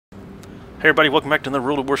Hey everybody, welcome back to another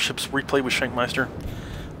World of Warships replay with Shankmeister.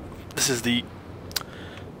 This is the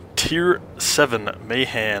Tier 7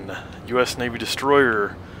 Mahan US Navy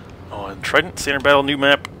destroyer on Trident Standard Battle new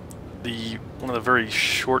map. One of the very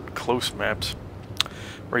short, close maps.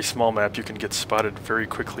 Very small map. You can get spotted very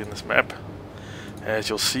quickly in this map, as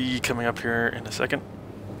you'll see coming up here in a second.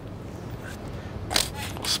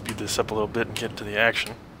 We'll speed this up a little bit and get into the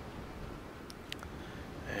action.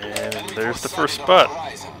 And there's the first spot.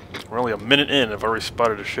 We're only a minute in. I've already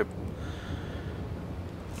spotted a ship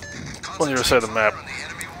on the other side of the map.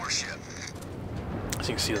 As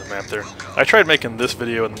you can see the map there. I tried making this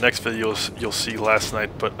video and the next videos you'll see last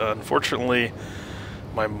night, but unfortunately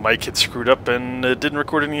my mic had screwed up and it didn't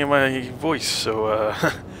record any of my voice, so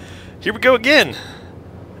here we go again!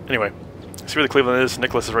 Anyway, see where the Cleveland is?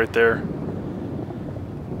 Nicholas is right there.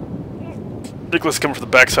 Nicholas is coming from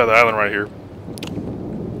the back side of the island right here.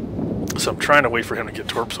 So I'm trying to wait for him to get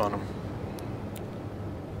torps on him.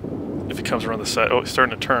 If he comes around the side... Oh, he's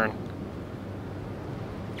starting to turn.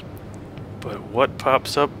 But what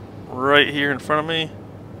pops up right here in front of me?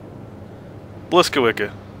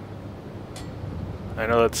 Bliskowicka. I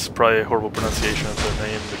know that's probably a horrible pronunciation of the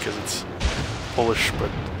name because it's Polish,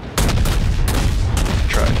 but I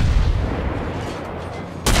tried.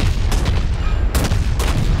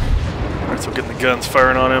 Alright, so getting the guns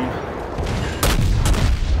firing on him.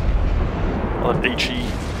 I'll have HE.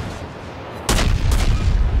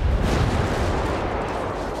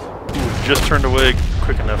 Ooh, just turned away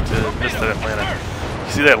quick enough to miss that Atlanta.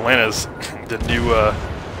 You see that Atlanta's the new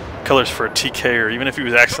colors for a TK, or even if he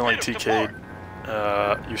was accidentally TK'd,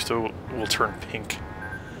 you still will turn pink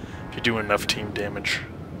if you're doing enough team damage.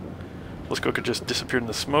 Bliskowicka just disappeared in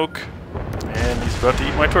the smoke, and he's about to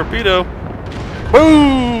eat my torpedo.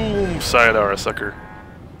 Boom! Sayonara, sucker.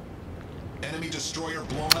 Enemy destroyer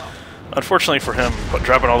blown up. Unfortunately for him, but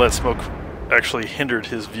dropping all that smoke actually hindered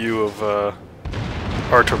his view of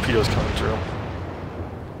our torpedoes coming through.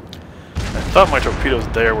 I thought my torpedoes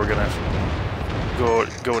there were gonna go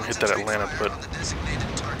and hit that Atlanta, but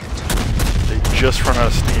they just run out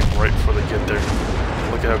of steam right before they get there.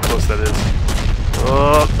 Look at how close that is.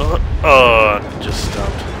 Just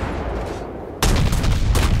stopped.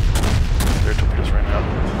 Their torpedoes ran out.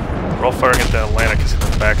 We're all firing at that Atlanta because it's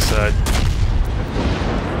on the backside.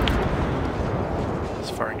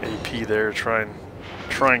 Firing AP there, try and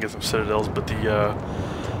get some citadels, but the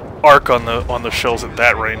arc on the shells at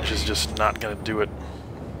that range is just not going to do it.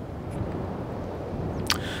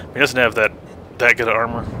 He doesn't have that good of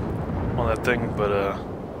armor on that thing, but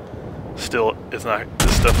still, it's not.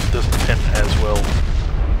 This stuff doesn't pin as well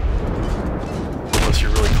unless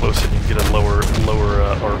you're really close and you can get a lower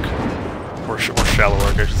arc, or more shallow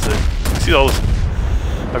arc, I should say. See all this?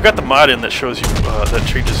 I've got the mod in that shows you that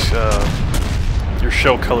changes. Your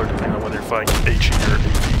shell color depending on whether you're firing HE or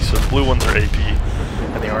AP. So the blue ones are AP,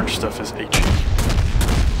 and the orange stuff is HE.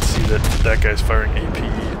 See that guy's firing AP,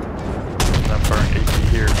 and I'm firing AP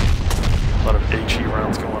here. A lot of HE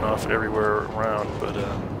rounds going off everywhere around, but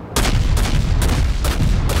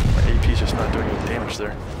my AP's just not doing any damage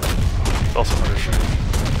there. It's also undershooting.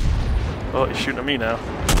 Oh, he's shooting at me now.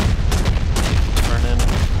 Turn in.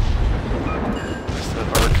 That's that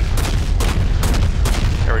arc.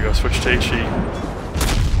 There we go, switch to HE.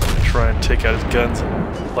 Try and take out his guns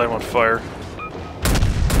and light him on fire.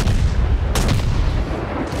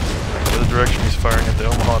 The other direction, he's firing at the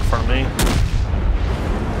Omaha in front of me.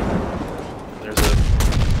 And there's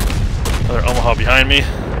another Omaha behind me.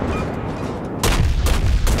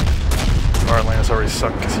 Our Atlanta's already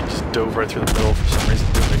sunk because he just dove right through the middle for some reason,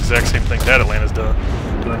 doing the exact same thing that Atlanta's doing.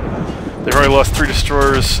 They've already lost 3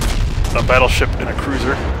 destroyers, a battleship, and a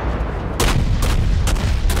cruiser.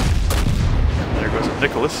 And there goes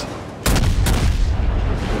Nicholas.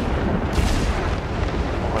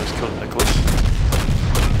 I just killed Nicholas.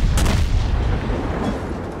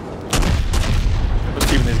 I'm just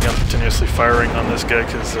keeping these guns continuously firing on this guy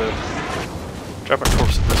because dropping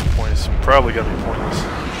torps at this point is probably going to be pointless.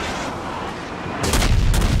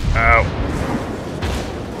 Ow.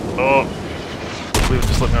 Oh. Cleveland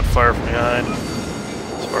just let me on fire from behind.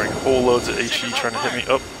 He's firing whole loads of HE trying to hit me.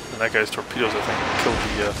 Oh, and that guy's torpedoes, I think, killed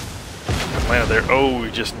the Atlanta there. Oh, he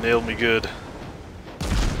just nailed me good.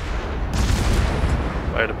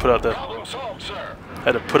 I had to put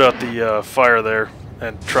out the fire there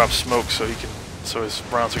and drop smoke so his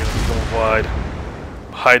rounds are going to be going wide,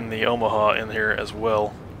 hiding the Omaha in here as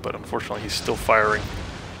well. But unfortunately, he's still firing.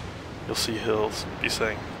 You'll see he'll be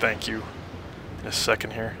saying thank you in a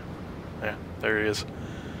second here. Yeah, there he is.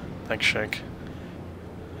 Thanks, Shank.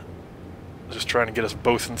 Just trying to get us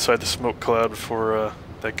both inside the smoke cloud before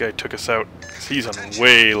That guy took us out. 'Cause he's on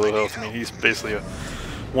way low health. I mean, he's basically a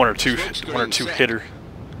one or two hitter.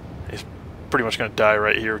 He's pretty much going to die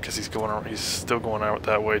right here because he's still going out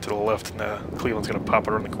that way to the left, and Cleveland's going to pop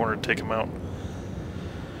it around the corner and take him out.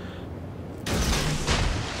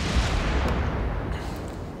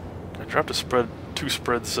 I dropped a spread, 2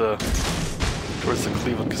 spreads towards the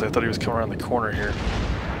Cleveland because I thought he was coming around the corner here.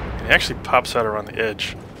 And he actually pops out around the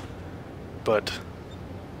edge, but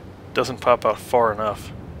doesn't pop out far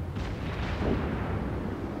enough.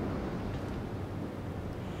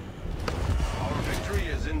 Our victory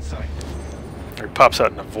is in sight. Or he pops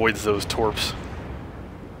out and avoids those torps.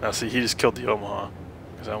 Now see, he just killed the Omaha.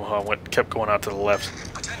 Because Omaha kept going out to the left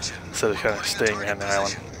instead of kind of staying behind the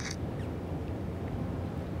island.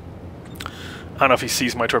 I don't know if he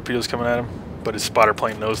sees my torpedoes coming at him, but his spotter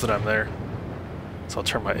plane knows that I'm there. So I'll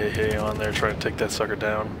turn my AA on there, try to take that sucker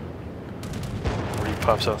down. Where he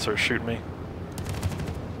pops out and starts shooting me.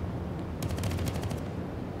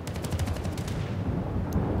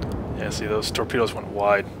 Yeah, see, those torpedoes went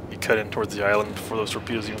wide. He cut in towards the island before those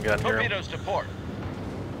torpedoes even got near him. Torpedoes to port.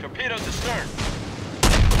 Torpedoes astern.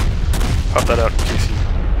 Pop that out in case he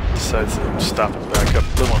decides to stop and back up.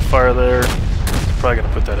 Little on fire there. Probably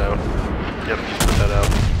gonna put that out. Yep, just put that out.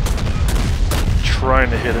 Trying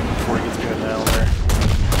to hit him before he gets behind the island there.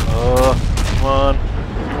 Come on.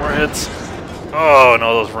 2 more hits. Oh, and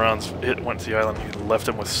all those rounds went to the island. He left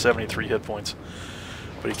him with 73 hit points.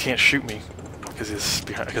 But he can't shoot me because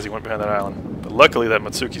he went behind that island. But luckily that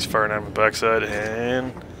Matsuki's firing at him on the backside,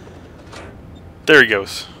 and there he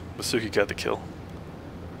goes. Matsuki got the kill.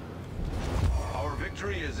 Our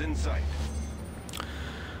victory is in sight.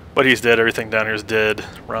 But he's dead. Everything down here is dead.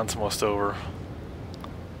 Round's almost over.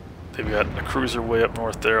 They've got a cruiser way up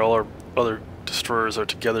north there. All our other destroyers are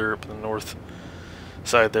together up in the north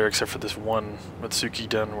side there, except for this one Matsuki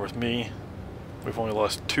down with me. We've only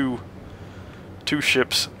lost two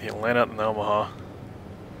ships, the Atlanta and the Omaha.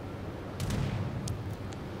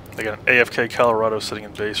 They got an AFK Colorado sitting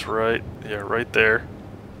in base right there.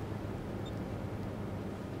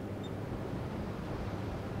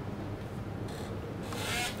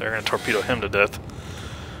 They're going to torpedo him to death.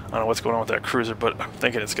 I don't know what's going on with that cruiser, but I'm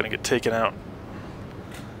thinking it's going to get taken out.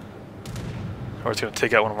 Or it's going to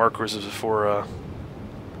take out one of our cruisers before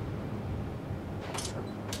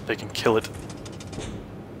they can kill it.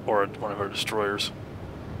 Or one of our destroyers.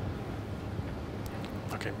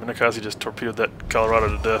 Okay, Minakaze just torpedoed that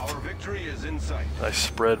Colorado to death. Our victory is in sight. Nice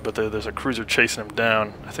spread, but there's a cruiser chasing him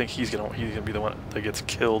down. I think he's gonna be the one that gets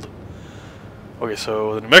killed. Okay,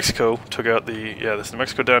 so the New Mexico took out this New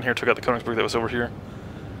Mexico down here took out the Konigsberg that was over here.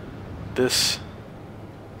 This,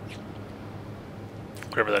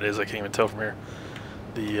 whatever that is, I can't even tell from here.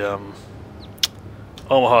 The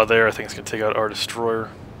Omaha there, I think it's gonna take out our destroyer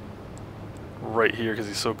right here because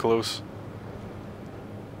he's so close.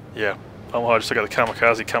 Yeah, Omaha just took out the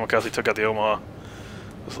Kamikaze. Kamikaze took out the Omaha.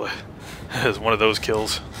 It was one of those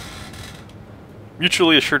kills.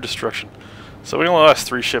 Mutually assured destruction. So we only lost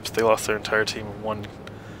 3 ships. They lost their entire team.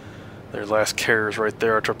 Their last carriers right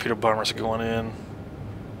there. Our torpedo bombers are going in.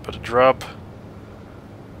 But a drop.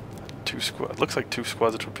 2 squads. Looks like 2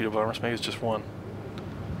 squads of torpedo bombers. Maybe it's just 1.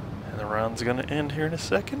 And the round's going to end here in a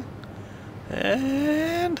second.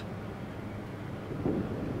 And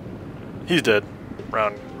he's dead.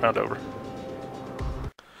 Round over.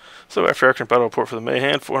 So after action battle report for the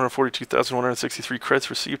Mahan, 442,163 credits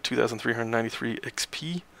received, 2,393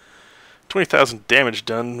 XP, 20,000 damage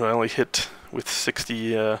done. I only hit with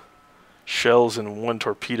 60 shells and 1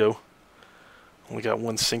 torpedo. Only got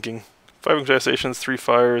 1 sinking. 5 incapacitations, 3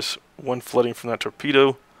 fires, 1 flooding from that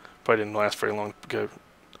torpedo. Probably didn't last very long.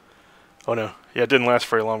 Oh no, yeah, it didn't last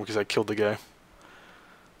very long because I killed the guy.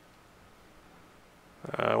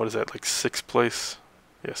 What is that, like 6th place?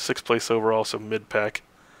 Yeah, 6th place overall, so mid-pack.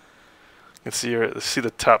 You can see here,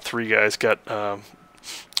 the top 3 guys got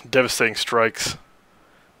devastating strikes.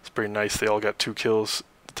 It's pretty nice. They all got 2 kills.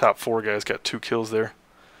 The top 4 guys got 2 kills there.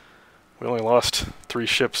 We only lost 3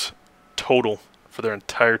 ships total for their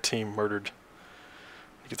entire team murdered.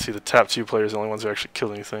 You can see the top 2 players are the only ones who actually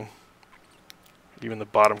killed anything. Even the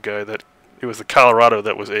bottom guy, it was the Colorado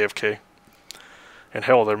that was AFK. And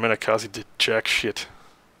hell, their Minakaze did jack shit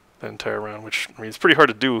that entire round, which, I mean, it's pretty hard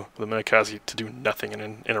to do with a Minakaze to do nothing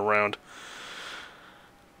in a round.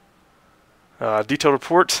 Detailed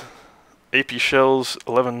report, AP shells,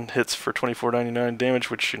 11 hits for 2499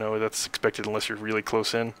 damage, which, you know, that's expected unless you're really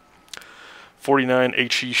close in. 49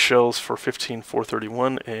 HE shells for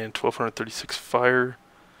 15431 and 1236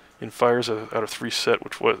 fires out of 3 set,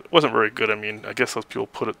 which wasn't very good. I mean, I guess those people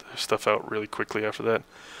put their stuff out really quickly after that.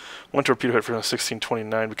 1 torpedo hit for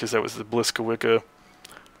 1629 because that was the Bliskowicka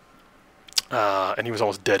And he was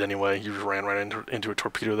almost dead anyway. He just ran right into a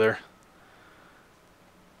torpedo there.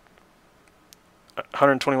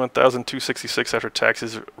 121,266 after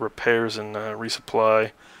taxes, repairs, and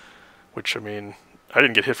resupply. Which, I mean, I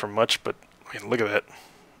didn't get hit for much, but I mean, look at that.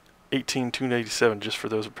 18,287 just for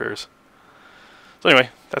those repairs. So anyway,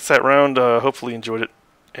 that's that round. Hopefully you enjoyed it,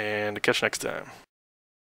 and catch you next time.